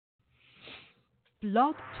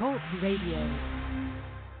Blog Talk Radio.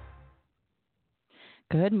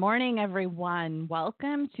 Good morning, everyone.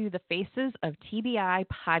 Welcome to the Faces of TBI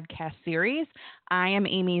podcast series. I am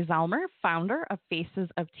Amy Zellmer, founder of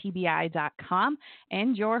facesoftbi.com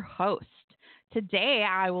and your host. Today,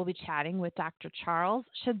 I will be chatting with Dr. Charles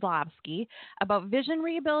Shidlofsky about vision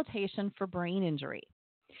rehabilitation for brain injury.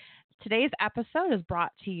 Today's episode is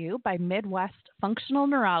brought to you by Midwest Functional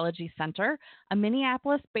Neurology Center, a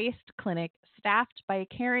Minneapolis-based clinic staffed by a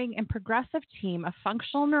caring and progressive team of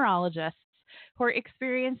functional neurologists who are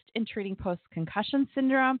experienced in treating post-concussion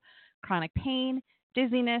syndrome, chronic pain,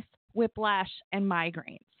 dizziness, whiplash, and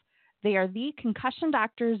migraines. They are the concussion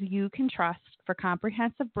doctors you can trust for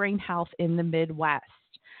comprehensive brain health in the Midwest.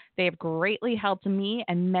 They have greatly helped me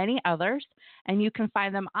and many others, and you can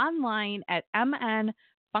find them online at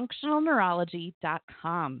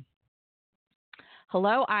mnfunctionalneurology.com.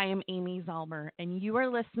 Hello, I am Amy Zellmer, and you are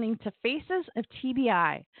listening to Faces of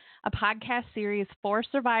TBI, a podcast series for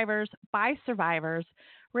survivors by survivors,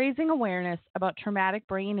 raising awareness about traumatic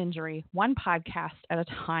brain injury, one podcast at a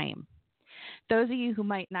time. Those of you who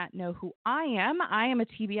might not know who I am a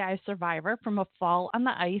TBI survivor from a fall on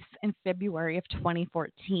the ice in February of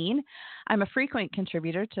 2014. I'm a frequent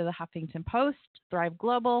contributor to the Huffington Post, Thrive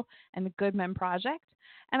Global, and the Good Men Project,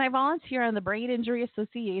 and I volunteer on the Brain Injury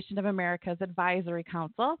Association of America's Advisory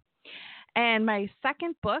Council. And my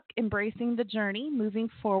second book, Embracing the Journey, Moving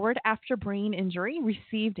Forward After Brain Injury,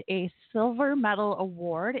 received a Silver Medal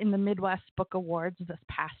Award in the Midwest Book Awards this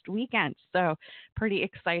past weekend. So pretty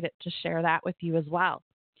excited to share that with you as well.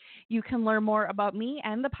 You can learn more about me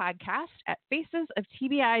and the podcast at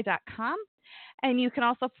facesoftbi.com. And you can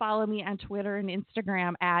also follow me on Twitter and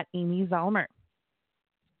Instagram at Amy Zellmer.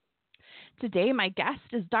 Today, my guest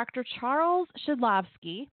is Dr. Charles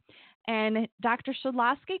Shidlofsky. And Dr.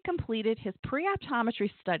 Shidlofsky completed his pre-optometry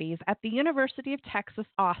studies at the University of Texas,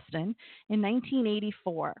 Austin in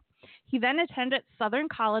 1984. He then attended Southern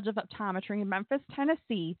College of Optometry in Memphis,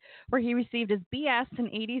 Tennessee, where he received his BS in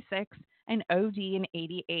 86 and OD in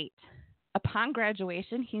 88. Upon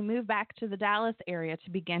graduation, he moved back to the Dallas area to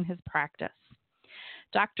begin his practice.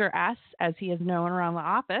 Dr. S, as he is known around the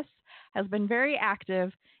office, has been very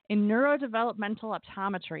active in neurodevelopmental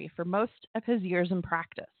optometry for most of his years in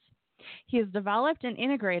practice. He has developed and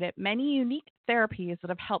integrated many unique therapies that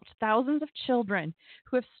have helped thousands of children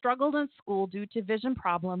who have struggled in school due to vision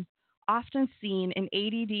problems often seen in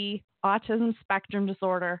ADD, autism spectrum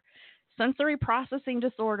disorder, sensory processing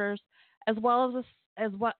disorders, as well as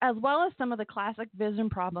some of the classic vision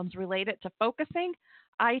problems related to focusing,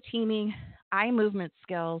 eye teaming, eye movement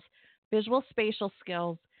skills, visual spatial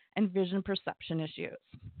skills, and vision perception issues.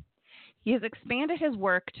 He has expanded his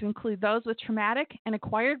work to include those with traumatic and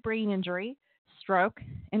acquired brain injury, stroke,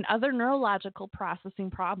 and other neurological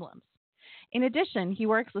processing problems. In addition, he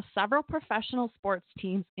works with several professional sports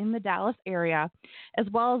teams in the Dallas area, as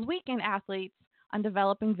well as weekend athletes on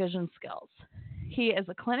developing vision skills. He is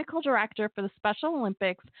a clinical director for the Special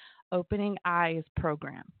Olympics Opening Eyes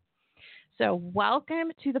program. So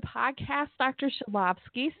welcome to the podcast, Dr.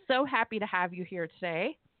 Shidlofsky. So happy to have you here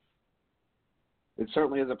today. It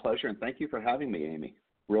certainly is a pleasure, and thank you for having me, Amy.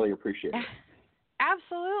 Really appreciate it.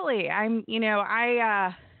 Absolutely.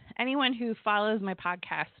 Anyone who follows my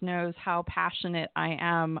podcast knows how passionate I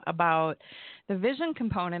am about the vision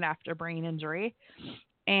component after brain injury.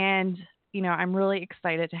 And, I'm really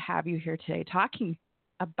excited to have you here today talking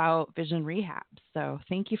about vision rehab. So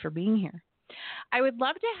thank you for being here. I would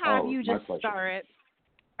love to have you just start.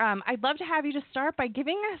 I'd love to have you just start by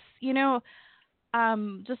giving us,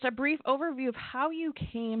 just a brief overview of how you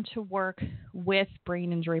came to work with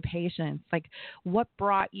brain injury patients. Like, what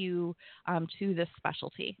brought you to this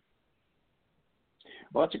specialty?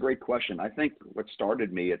 Well, that's a great question. I think what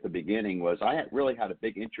started me at the beginning was I really had a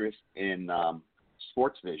big interest in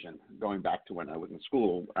sports vision going back to when I was in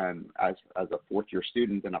school. And as a fourth-year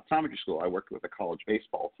student in optometry school, I worked with a college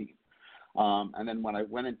baseball team. And then when I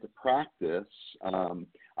went into practice,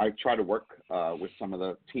 I tried to work with some of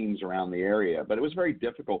the teams around the area, but it was very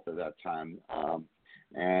difficult at that time.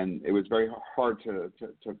 And it was very hard to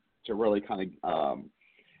really kind of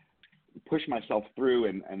push myself through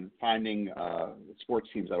and finding sports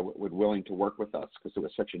teams that were willing to work with us because it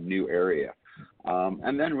was such a new area.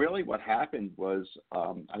 And then really what happened was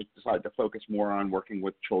I decided to focus more on working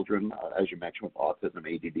with children, as you mentioned, with autism,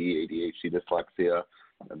 ADD, ADHD, dyslexia,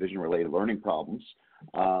 vision-related learning problems,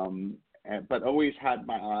 but always had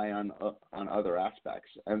my eye on other aspects.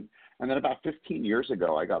 And then about 15 years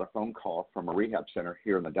ago, I got a phone call from a rehab center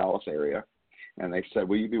here in the Dallas area, and they said,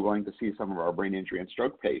 "Will you be willing to see some of our brain injury and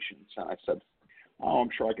stroke patients?" And I said, oh, I'm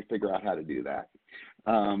sure I could figure out how to do that.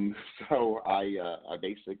 Um, so I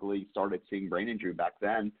basically started seeing brain injury back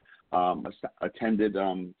then. Attended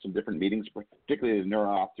some different meetings, particularly the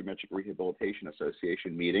Neurooptometric Rehabilitation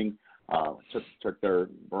Association meeting. Took their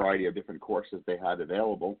variety of different courses they had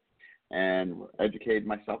available, and educated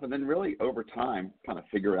myself. And then really over time, kind of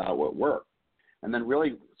figured out what worked. And then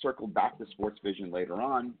really circled back to sports vision later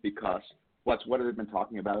on because what have they been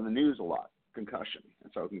talking about in the news a lot? Concussion.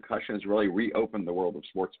 And so concussion has really reopened the world of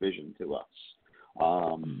sports vision to us,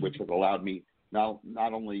 which has allowed me not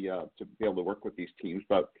only to be able to work with these teams,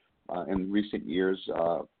 but in recent years,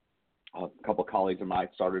 a couple of colleagues of mine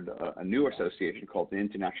started a new association called the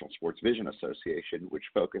International Sports Vision Association, which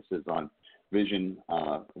focuses on vision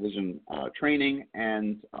training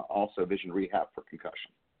and also vision rehab for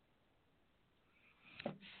concussion.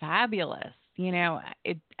 Fabulous.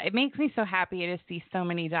 It makes me so happy to see so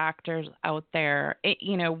many doctors out there,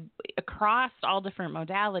 across all different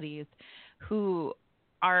modalities who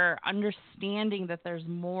are understanding that there's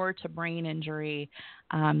more to brain injury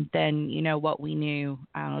than, what we knew,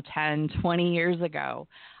 10, 20 years ago.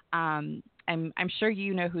 I'm sure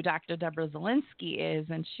you know who Dr. Deborah Zielinski is,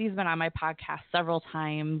 and she's been on my podcast several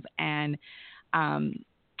times. And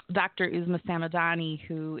Dr. Uzma Samadani,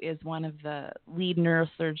 who is one of the lead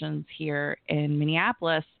neurosurgeons here in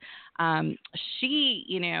Minneapolis, I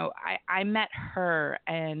met her,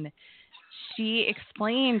 and she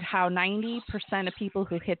explained how 90% of people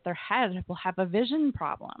who hit their head will have a vision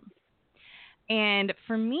problem. And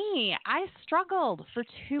for me, I struggled for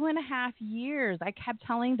 2.5 years. I kept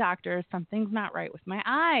telling doctors something's not right with my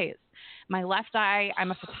eyes. My left eye,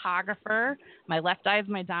 I'm a photographer. My left eye is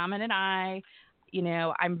my dominant eye.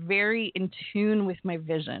 I'm very in tune with my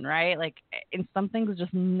vision, right? And something's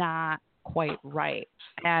just not quite right.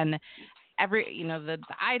 And the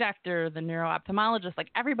eye doctor, the neuro-ophthalmologist,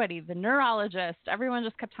 everybody, the neurologist, everyone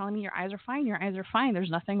just kept telling me, your eyes are fine. Your eyes are fine. There's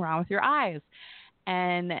nothing wrong with your eyes.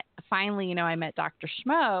 And finally, I met Dr.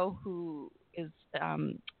 Schmo, who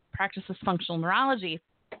practices functional neurology.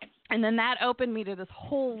 And then that opened me to this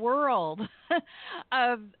whole world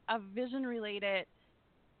of vision-related,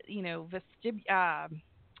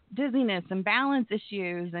 dizziness and balance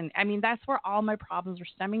issues. And that's where all my problems were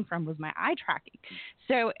stemming from, was my eye tracking.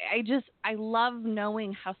 So I love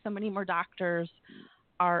knowing how so many more doctors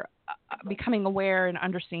are becoming aware and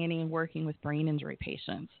understanding and working with brain injury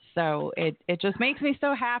patients. So it just makes me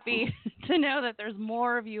so happy to know that there's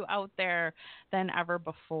more of you out there than ever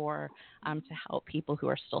before to help people who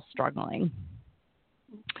are still struggling.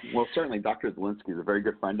 Well, certainly Dr. Zielinski is a very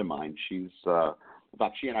good friend of mine. She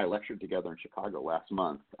and I lectured together in Chicago last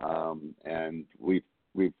month, and we've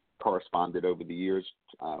corresponded over the years.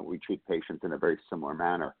 We treat patients in a very similar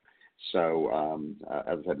manner. So,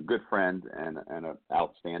 as I said, a good friend and an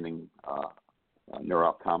outstanding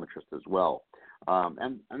neuro-optometrist as well.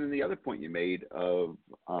 And then the other point you made of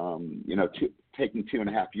taking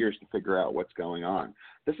 2.5 years to figure out what's going on.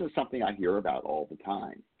 This is something I hear about all the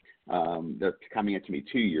time. They're coming into me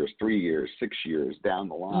 2 years, 3 years, 6 years down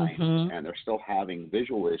the line, and they're still having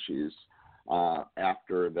visual issues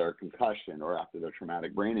after their concussion or after their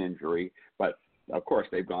traumatic brain injury. But of course,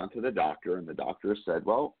 they've gone to the doctor, and the doctor said,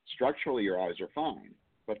 well, structurally your eyes are fine,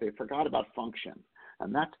 but they forgot about function.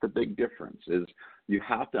 And that's the big difference, is you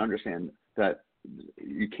have to understand that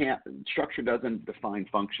structure doesn't define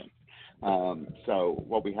function. So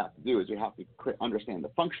what we have to do is we have to understand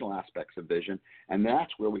the functional aspects of vision, and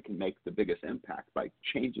that's where we can make the biggest impact, by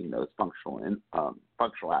changing those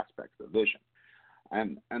functional aspects of vision.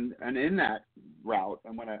 And in that route,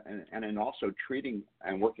 and in also treating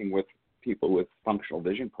and working with people with functional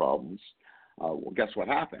vision problems, well, guess what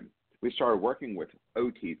happened? We started working with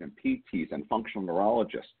OTs and PTs and functional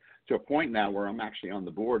neurologists to a point now where I'm actually on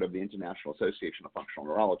the board of the International Association of Functional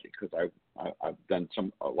Neurology, because I've done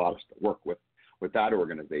a lot of work with that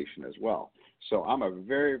organization as well. So I'm a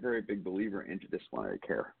very, very big believer in interdisciplinary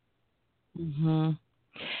care. Mm-hmm.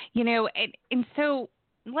 And so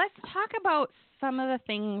let's talk about some of the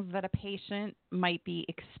things that a patient might be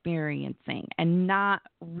experiencing and not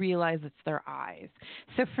realize it's their eyes.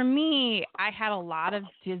 So for me, I had a lot of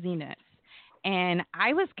dizziness, and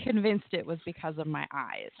I was convinced it was because of my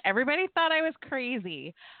eyes. Everybody thought I was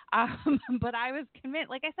crazy, but I was convinced.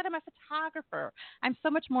 Like I said, I'm a photographer. I'm so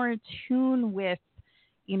much more in tune with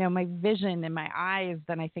my vision and my eyes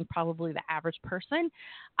than I think probably the average person.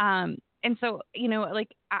 And so,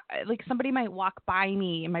 like somebody might walk by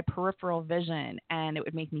me in my peripheral vision and it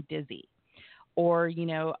would make me dizzy. Or,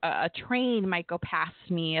 a train might go past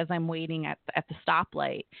me as I'm waiting at the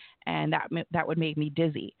stoplight, and that would make me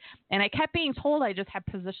dizzy. And I kept being told I just had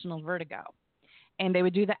positional vertigo. And they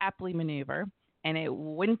would do the Epley maneuver, and it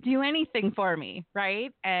wouldn't do anything for me,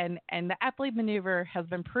 right? And the Epley maneuver has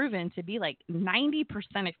been proven to be like 90%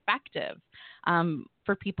 effective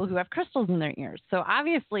for people who have crystals in their ears. So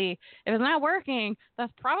obviously, if it's not working,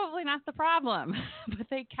 that's probably not the problem. But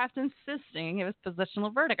they kept insisting it was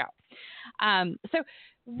positional vertigo. So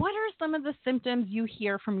what are some of the symptoms you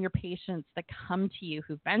hear from your patients that come to you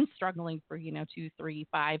who've been struggling for, 2, 3,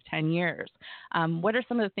 5, 10 years? What are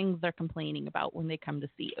some of the things they're complaining about when they come to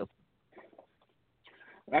see you?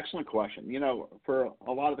 Excellent question. For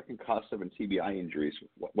a lot of the concussive and TBI injuries,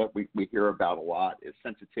 what we hear about a lot is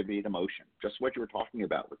sensitivity to motion, just what you were talking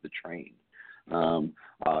about with the train.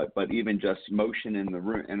 But even just motion in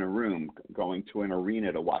a room, going to an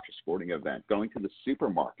arena to watch a sporting event, going to the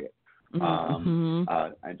supermarket,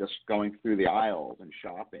 and just going through the aisles and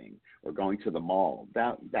shopping, or going to the mall.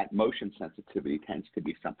 That motion sensitivity tends to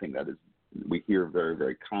be something that we hear very,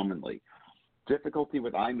 very commonly. Difficulty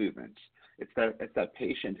with eye movements. It's that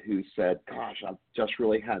patient who said, "Gosh, I've just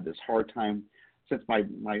really had this hard time since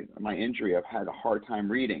my injury. I've had a hard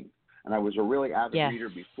time reading, and I was a really avid reader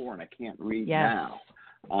before, and I can't read now.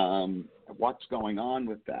 What's going on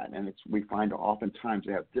with that?" And we find oftentimes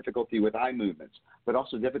they have difficulty with eye movements, but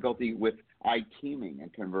also difficulty with eye teaming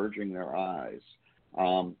and converging their eyes.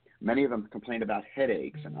 Many of them complain about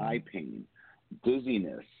headaches and eye pain,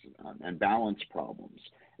 dizziness, and balance problems.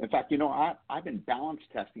 In fact, I've been balance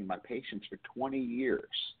testing my patients for 20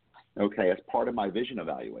 years, as part of my vision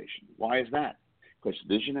evaluation. Why is that? Because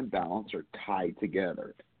vision and balance are tied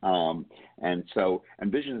together. And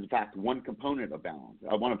vision is, in fact, one component of balance.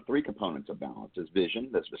 One of three components of balance is vision,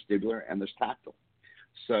 there's vestibular, and there's tactile.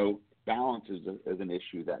 So balance is an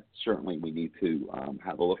issue that certainly we need to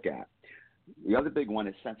have a look at. The other big one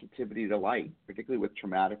is sensitivity to light, particularly with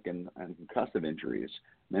traumatic and concussive injuries.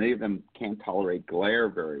 Many of them can't tolerate glare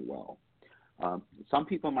very well. Some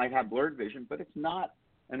people might have blurred vision, but it's not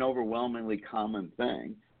an overwhelmingly common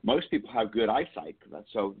thing. Most people have good eyesight,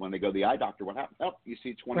 so when they go to the eye doctor, what happens? Oh, you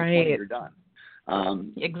see 20/20, you're done.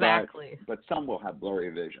 Exactly. But some will have blurry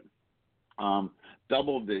vision.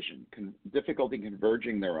 Double vision, difficulty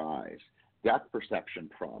converging their eyes, depth perception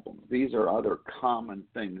problems. These are other common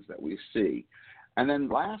things that we see. And then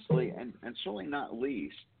lastly, and certainly not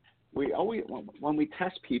least, we always, when we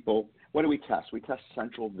test people, what do we test? We test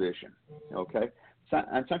central vision,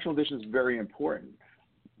 And central vision is very important,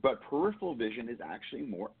 but peripheral vision is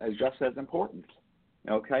actually just as important,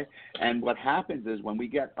 And what happens is when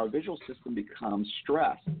our visual system becomes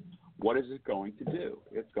stressed, what is it going to do?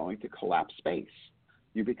 It's going to collapse space.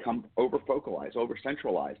 You become over-focalized,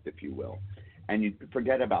 over-centralized, if you will, and you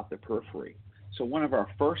forget about the periphery. So one of our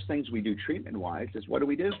first things we do treatment-wise is what do?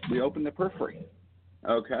 We open the periphery,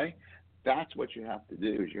 That's what you have to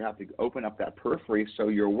do, is you have to open up that periphery so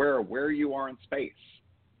you're aware of where you are in space.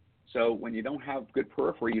 So when you don't have good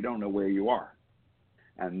periphery, you don't know where you are.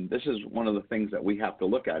 And this is one of the things that we have to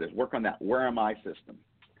look at, is work on that where am I system,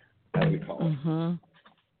 as we call it.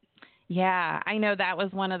 Yeah, I know that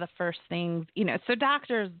was one of the first things, so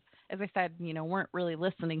doctors, as I said, weren't really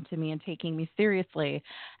listening to me and taking me seriously.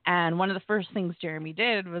 And one of the first things Jeremy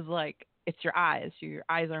did was like, it's your eyes. Your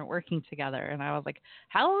eyes aren't working together. And I was like,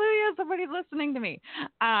 hallelujah, somebody's listening to me.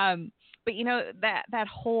 But that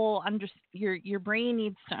whole your brain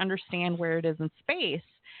needs to understand where it is in space.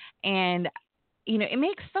 And, it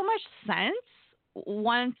makes so much sense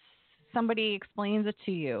once somebody explains it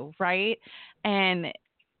to you, right? And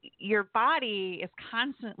your body is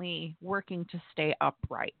constantly working to stay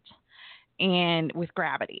upright and with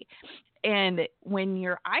gravity. And when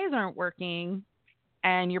your eyes aren't working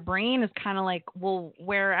and your brain is kind of like, well,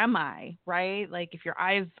 where am I? Right? Like if your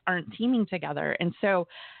eyes aren't teaming together. And so,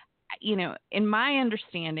 in my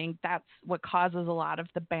understanding, that's what causes a lot of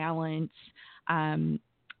the balance and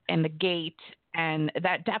the gait and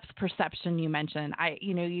that depth perception you mentioned.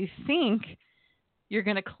 You think you're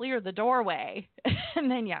going to clear the doorway and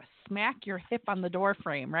then you smack your hip on the door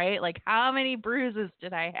frame, right? Like how many bruises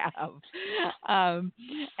did I have?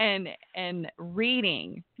 And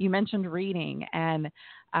reading, you mentioned reading, and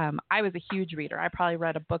I was a huge reader. I probably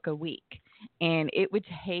read a book a week, and it would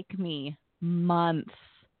take me months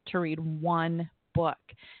to read one book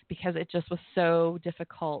because it just was so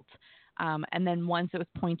difficult. And then once it was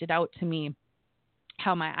pointed out to me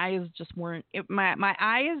how my eyes just weren't, my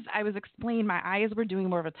eyes, I was explained my eyes were doing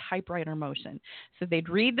more of a typewriter motion. So they'd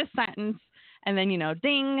read the sentence and then,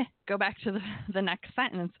 ding, go back to the next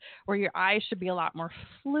sentence, where your eyes should be a lot more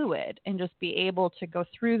fluid and just be able to go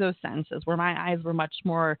through those sentences, where my eyes were much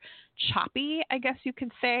more choppy, I guess you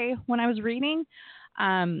could say, when I was reading.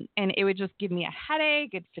 And it would just give me a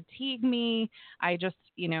headache. It'd fatigue me. I just,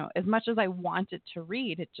 as much as I wanted to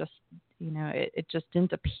read, it just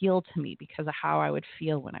didn't appeal to me because of how I would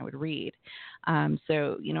feel when I would read.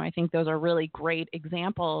 So, I think those are really great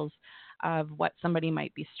examples of what somebody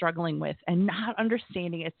might be struggling with and not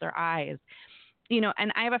understanding it's their eyes.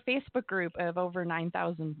 And I have a Facebook group of over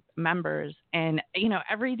 9,000 members. And,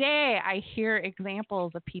 every day I hear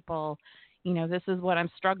examples of people, this is what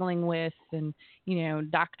I'm struggling with. And,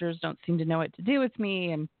 doctors don't seem to know what to do with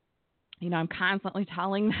me. And, I'm constantly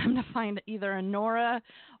telling them to find either a Nora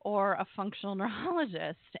or a functional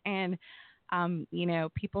neurologist. And,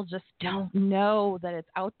 people just don't know that it's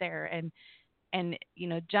out there. And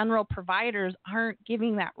general providers aren't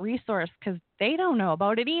giving that resource because they don't know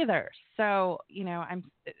about it either. So, I'm,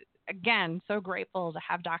 again, so grateful to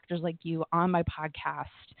have doctors like you on my podcast,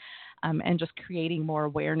 and just creating more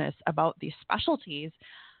awareness about these specialties,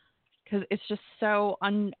 because it's just so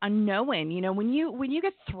unknown. When you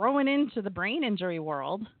get thrown into the brain injury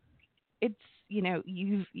world, it's,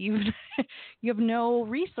 you've you have no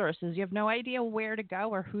resources, you have no idea where to go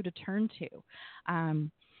or who to turn to.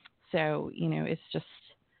 So, it's just,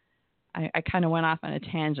 I kind of went off on a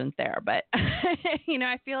tangent there, but,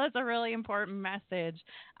 I feel it's a really important message,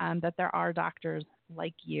 that there are doctors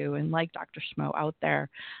like you and like Dr. Schmo out there,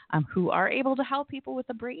 who are able to help people with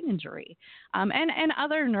a brain injury, and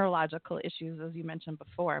other neurological issues, as you mentioned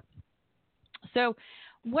before. So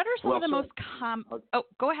what are some of the most common... Oh,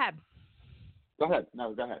 go ahead. Go ahead.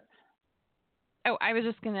 No, go ahead. Oh, I was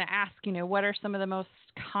just going to ask, what are some of the most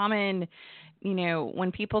common,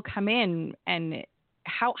 when people come in, and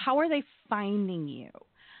how are they finding you?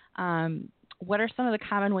 What are some of the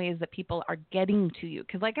common ways that people are getting to you?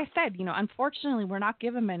 Because like I said, unfortunately, we're not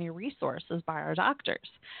given many resources by our doctors.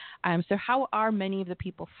 So how are many of the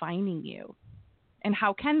people finding you, and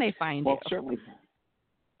how can they find you? Well,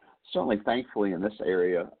 certainly, thankfully, in this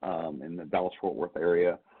area, in the Dallas-Fort Worth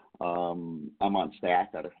area, I'm on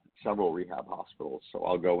staff at several rehab hospitals. So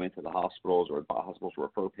I'll go into the hospitals, or the hospitals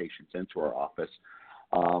refer patients into our office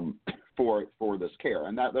for this care.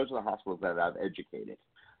 And those are the hospitals that I've educated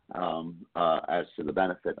as to the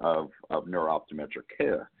benefit of neurooptometric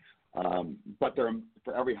care. But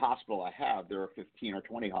for every hospital I have, there are 15 or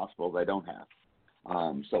 20 hospitals I don't have.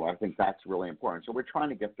 So I think that's really important. So we're trying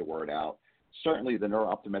to get the word out. Certainly the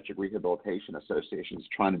Neuro-Optometric Rehabilitation Association is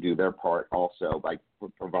trying to do their part also by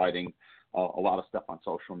providing a lot of stuff on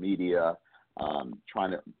social media,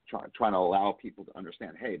 trying to allow people to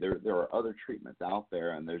understand, hey, there are other treatments out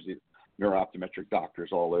there, and there's neuro-optometric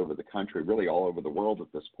doctors all over the country, really all over the world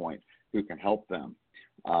at this point, who can help them.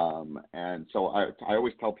 And so I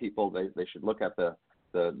always tell people they should look at the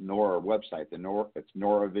NORA website. It's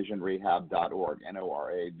noravisionrehab.org,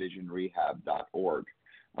 N-O-R-A visionrehab.org.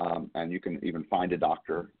 And you can even find a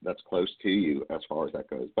doctor that's close to you as far as that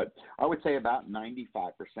goes. But I would say about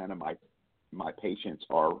 95% of my patients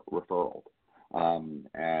are referral.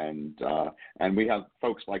 And we have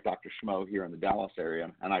folks like Dr. Schmo here in the Dallas area,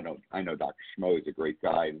 and I know Dr. Schmo is a great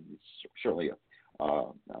guy, and he's certainly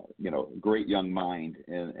a great young mind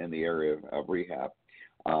in the area of rehab.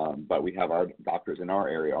 But we have our doctors in our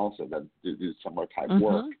area also that do similar type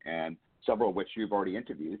work, and several of which you've already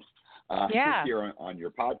interviewed here on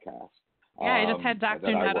your podcast. Yeah, I just had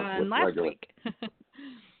Dr. Nutt on last week.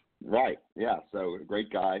 Right, yeah, so a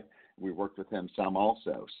great guy. We worked with him some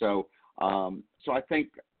also. So I think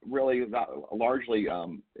really that largely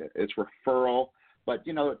it's referral, but,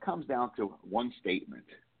 it comes down to one statement.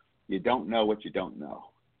 You don't know what you don't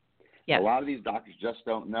know. Yes. A lot of these doctors just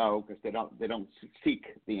don't know because they don't seek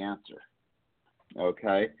the answer.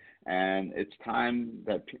 Okay, and it's time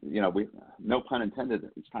that no pun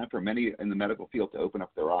intended. It's time for many in the medical field to open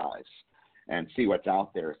up their eyes and see what's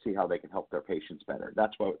out there, see how they can help their patients better.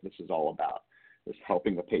 That's what this is all about, is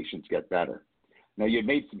helping the patients get better. Now, you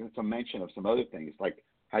made some mention of some other things, like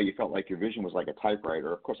how you felt like your vision was like a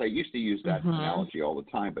typewriter. Of course, I used to use that analogy all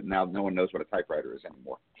the time, but now no one knows what a typewriter is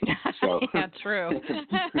anymore. So, yeah, true.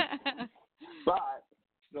 But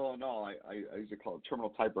still in all, I used to call it terminal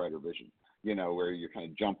typewriter vision, where you kind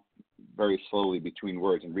of jump very slowly between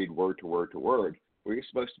words and read word to word to word, where you're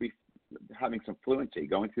supposed to be having some fluency,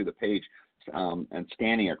 going through the page and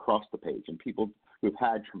scanning across the page. And people who've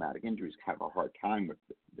had traumatic injuries have a hard time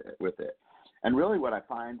with it. And really what I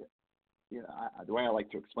find, the way I like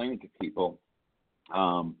to explain it to people,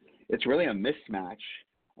 it's really a mismatch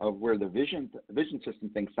of where the vision system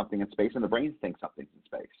thinks something in space and the brain thinks something in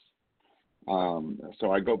space.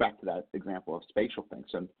 So I go back to that example of spatial things.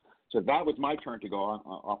 And so that was my turn to go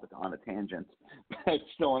off on a tangent. But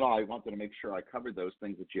still in all, I wanted to make sure I covered those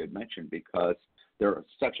things that you had mentioned because they're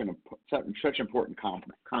such important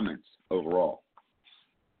comments overall.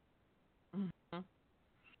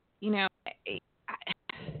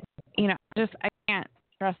 I can't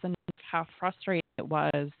stress enough how frustrating it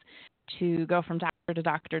was to go from doctor to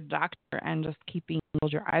doctor to doctor and just keep being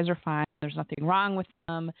told your eyes are fine, there's nothing wrong with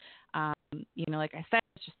them. Like I said,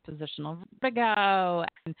 it's just positional vertigo,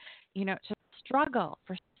 and just struggle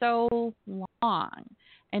for so long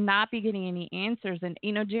and not be getting any answers. And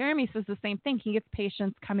Jeremy says the same thing. He gets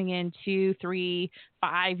patients coming in 2, 3,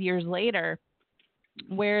 5 years later.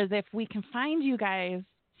 Whereas if we can find you guys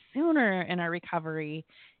sooner in our recovery,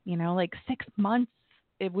 like 6 months,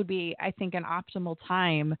 it would be, I think, an optimal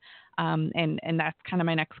time. And that's kind of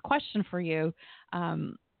my next question for you.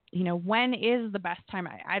 When is the best time?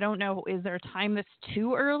 I don't know. Is there a time that's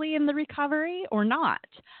too early in the recovery or not?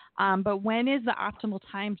 But when is the optimal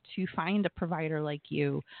time to find a provider like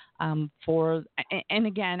you and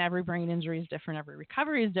again, every brain injury is different. Every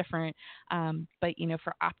recovery is different. But,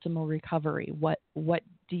 for optimal recovery, what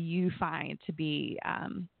do you find to be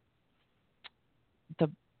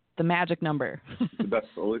the magic number? The best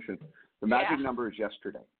solution. The magic number is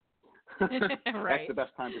yesterday. Right. That's the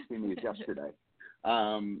best time to see me is yesterday.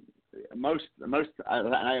 Most,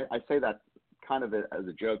 I say that kind of as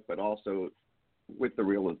a joke, but also with the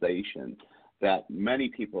realization that many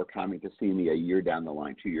people are coming to see me a year down the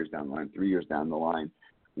line, 2 years down the line, 3 years down the line,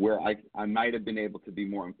 where I might have been able to be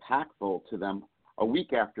more impactful to them a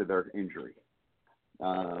week after their injury,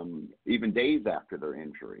 even days after their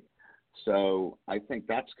injury. So I think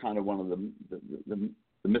that's kind of one of the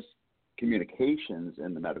miscommunications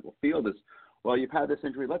in the medical field is, well, you've had this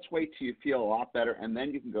injury, let's wait till you feel a lot better, and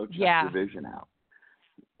then you can go check your vision out.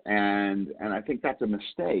 And I think that's a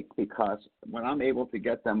mistake, because when I'm able to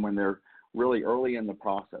get them when they're really early in the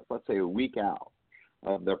process, let's say a week out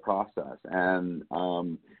of their process, and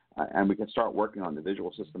we can start working on the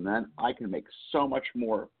visual system, then I can make so much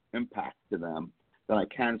more impact to them than I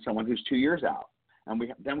can someone who's 2 years out. And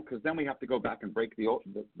because then we have to go back and break the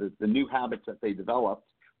new habits that they developed.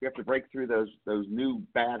 We have to break through those new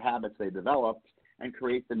bad habits they developed and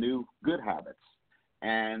create the new good habits.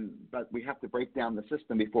 But we have to break down the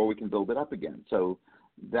system before we can build it up again. So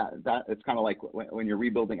that it's kind of like when you're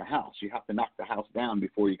rebuilding a house, you have to knock the house down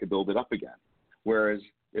before you can build it up again. Whereas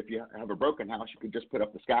if you have a broken house, you could just put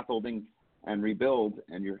up the scaffolding and rebuild,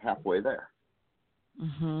 and you're halfway there.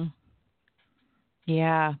 Mm-hmm.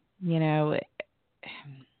 Yeah,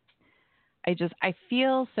 I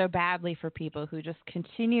feel so badly for people who just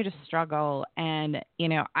continue to struggle. And,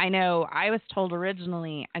 I know I was told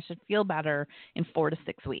originally I should feel better in 4 to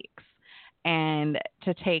 6 weeks, and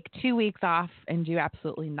to take 2 weeks off and do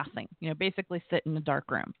absolutely nothing, basically sit in a dark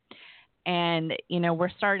room. And, we're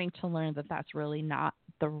starting to learn that that's really not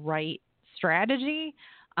the right strategy.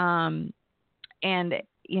 And,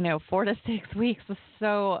 4 to 6 weeks was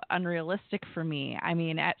so unrealistic for me. I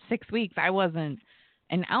mean, at 6 weeks, I wasn't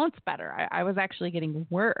an ounce better. I was actually getting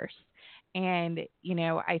worse. And,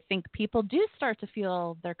 I think people do start to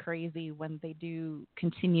feel they're crazy when they do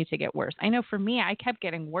continue to get worse. I know for me, I kept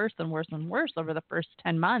getting worse and worse and worse over the first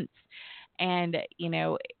 10 months. And,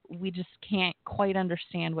 we just can't quite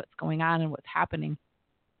understand what's going on and what's happening.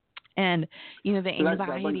 And, the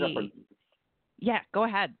anxiety. Yeah, go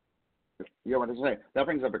ahead. Yeah, what I say, that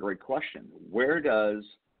brings up a great question. Where does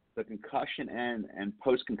the concussion and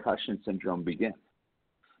post-concussion syndrome begin?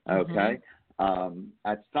 Okay. Mm-hmm.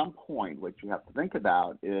 At some point, what you have to think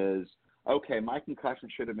about is, okay, my concussion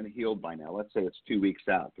should have been healed by now. Let's say it's 2 weeks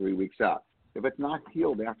out, 3 weeks out. If it's not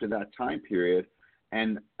healed after that time period,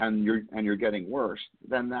 and you're getting worse,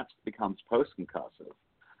 then that becomes post-concussive,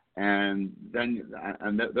 and then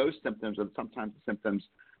those symptoms are sometimes the symptoms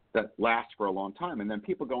that last for a long time, and then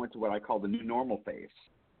people go into what I call the new normal phase.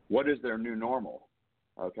 What is their new normal?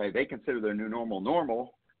 Okay, they consider their new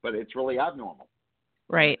normal, but it's really abnormal.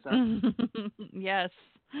 Right. Yes.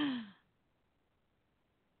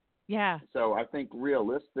 Yeah. So I think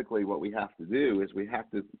realistically what we have to do is we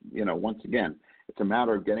have to, once again, it's a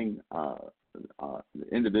matter of getting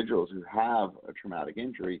individuals who have a traumatic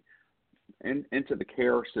injury into the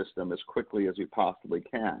care system as quickly as we possibly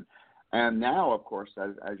can. And now, of course,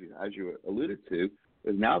 as you alluded to,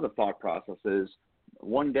 is now the thought process is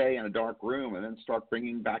one day in a dark room and then start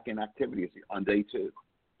bringing back in activities on day 2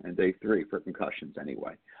 and day 3 for concussions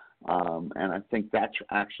anyway. And I think that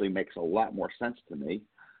actually makes a lot more sense to me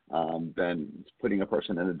than putting a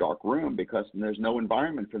person in a dark room, because there's no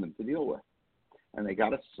environment for them to deal with. And they got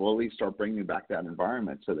to slowly start bringing back that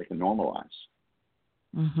environment so they can normalize.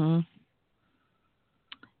 Mm-hmm.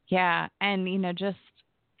 Yeah, and, just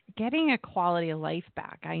getting a quality of life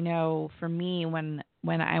back. I know for me, when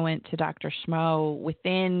I went to Dr. Schmo,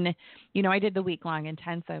 within, I did the week-long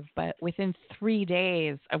intensive, but within 3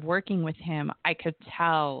 days of working with him, I could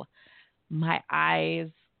tell my eyes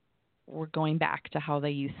were going back to how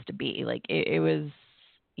they used to be. Like it was,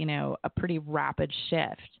 a pretty rapid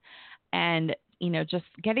shift. And, just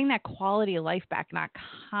getting that quality of life back, not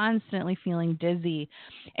constantly feeling dizzy.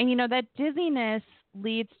 And, that dizziness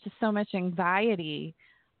leads to so much anxiety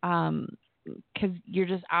because you're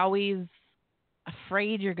just always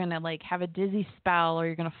afraid you're going to like have a dizzy spell, or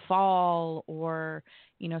you're going to fall, or,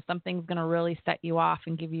 something's going to really set you off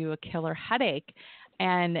and give you a killer headache.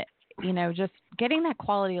 And, just getting that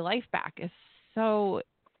quality of life back is so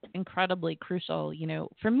incredibly crucial.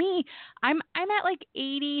 For me, I'm at like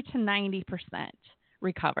 80 to 90%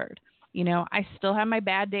 recovered. I still have my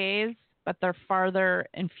bad days, but they're farther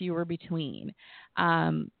and fewer between.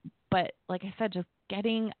 But like I said, just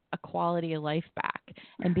getting a quality of life back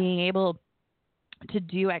and being able to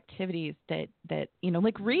do activities that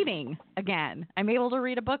like reading again. I'm able to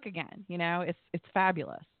read a book again. It's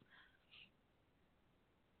fabulous.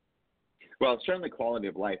 Well, certainly quality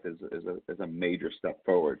of life is a major step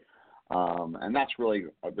forward. And that's really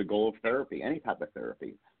the goal of therapy, any type of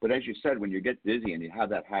therapy. But as you said, when you get dizzy and you have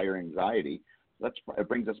that higher anxiety, it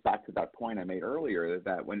brings us back to that point I made earlier,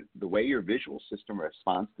 that when the way your visual system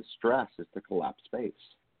responds to stress is to collapse space.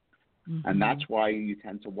 Mm-hmm. And that's why you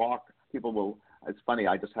tend to walk. It's funny,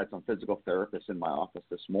 I just had some physical therapists in my office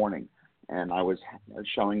this morning, and I was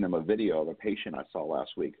showing them a video of a patient I saw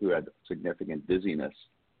last week who had significant dizziness.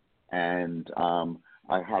 And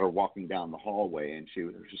I had her walking down the hallway, and she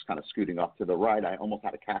was just kind of scooting off to the right. I almost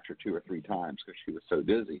had to catch her 2 or 3 times because she was so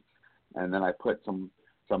dizzy. And then I put some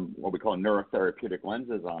what we call neurotherapeutic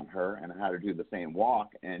lenses on her, and I had her do the same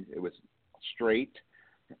walk, and it was straight.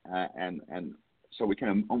 And so we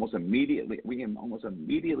can almost immediately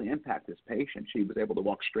impact this patient. She was able to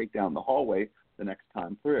walk straight down the hallway the next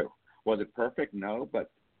time through. Was it perfect? No, but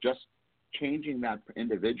just changing that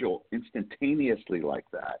individual instantaneously like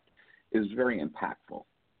that is very impactful.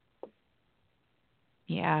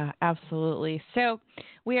 Yeah, absolutely. So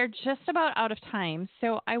we are just about out of time.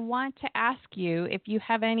 So I want to ask you if you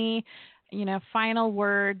have any, final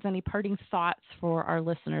words, any parting thoughts for our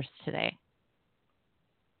listeners today.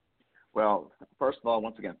 Well, first of all,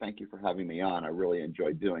 once again, thank you for having me on. I really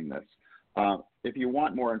enjoyed doing this. If you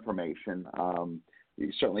want more information,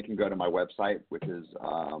 you certainly can go to my website, which is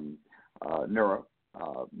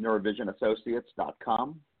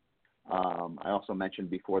neurovisionassociates.com. I also mentioned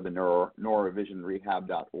before the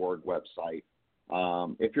neurovisionrehab.org website.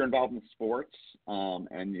 If you're involved in sports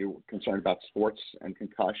and you're concerned about sports and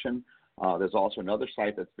concussion, there's also another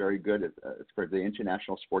site that's very good. It's for the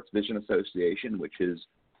International Sports Vision Association, which is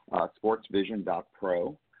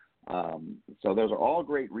sportsvision.pro. So those are all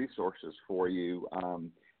great resources for you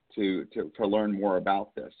to learn more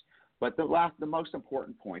about this. But the most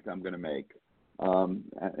important point I'm going to make,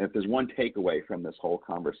 if there's one takeaway from this whole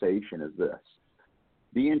conversation, is this: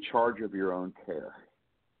 be in charge of your own care.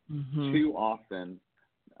 Mm-hmm. Too often,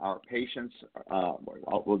 our patients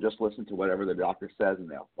will just listen to whatever the doctor says, and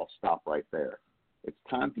they'll stop right there. It's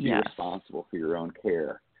time to be responsible for your own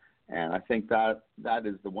care. And I think that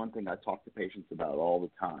is the one thing I talk to patients about all the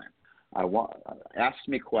time. Ask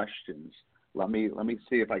me questions. Let me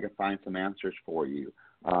see if I can find some answers for you.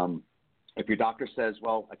 If your doctor says,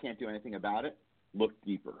 "Well, I can't do anything about it," look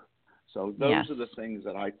deeper. So those are the things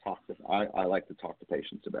that I like to talk to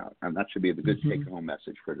patients about, and that should be the good take-home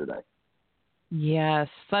message for today. Yes,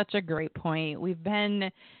 such a great point. We've been,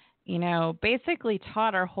 basically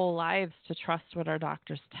taught our whole lives to trust what our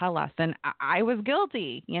doctors tell us. And I was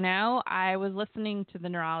guilty, I was listening to the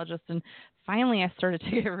neurologist, and finally I started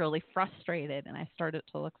to get really frustrated, and I started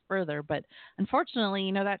to look further. But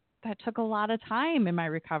unfortunately, that took a lot of time in my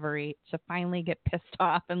recovery to finally get pissed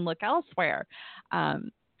off and look elsewhere.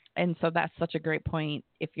 And so that's such a great point.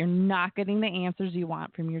 If you're not getting the answers you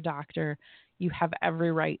want from your doctor, you have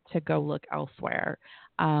every right to go look elsewhere.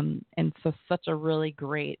 And so such a really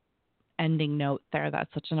great ending note there.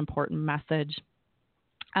 That's such an important message.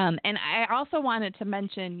 And I also wanted to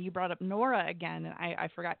mention, you brought up Nora again, and I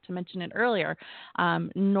forgot to mention it earlier.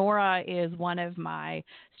 Nora is one of my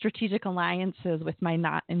strategic alliances with my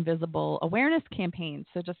Not Invisible awareness campaign.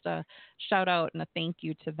 So just a shout out and a thank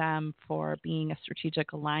you to them for being a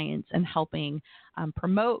strategic alliance and helping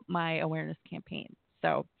promote my awareness campaign.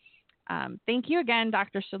 So thank you again,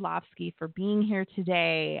 Dr. Shidlofsky, for being here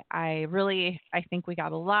today. I think we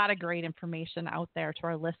got a lot of great information out there to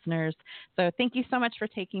our listeners. So thank you so much for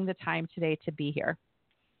taking the time today to be here.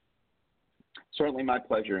 Certainly my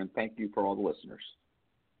pleasure, and thank you for all the listeners.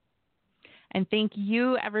 And thank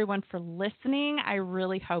you, everyone, for listening. I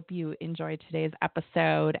really hope you enjoyed today's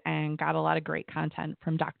episode and got a lot of great content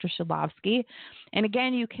from Dr. Shidlofsky. And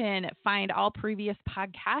again, you can find all previous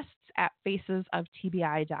podcasts at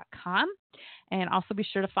facesoftbi.com. And also be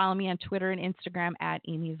sure to follow me on Twitter and Instagram at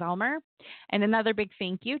Amy Zellmer. And another big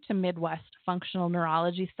thank you to Midwest Functional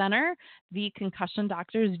Neurology Center, the concussion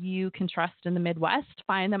doctors you can trust in the Midwest.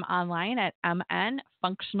 Find them online at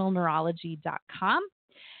mnfunctionalneurology.com.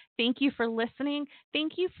 Thank you for listening.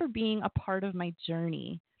 Thank you for being a part of my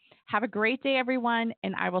journey. Have a great day, everyone,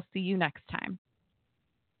 and I will see you next time.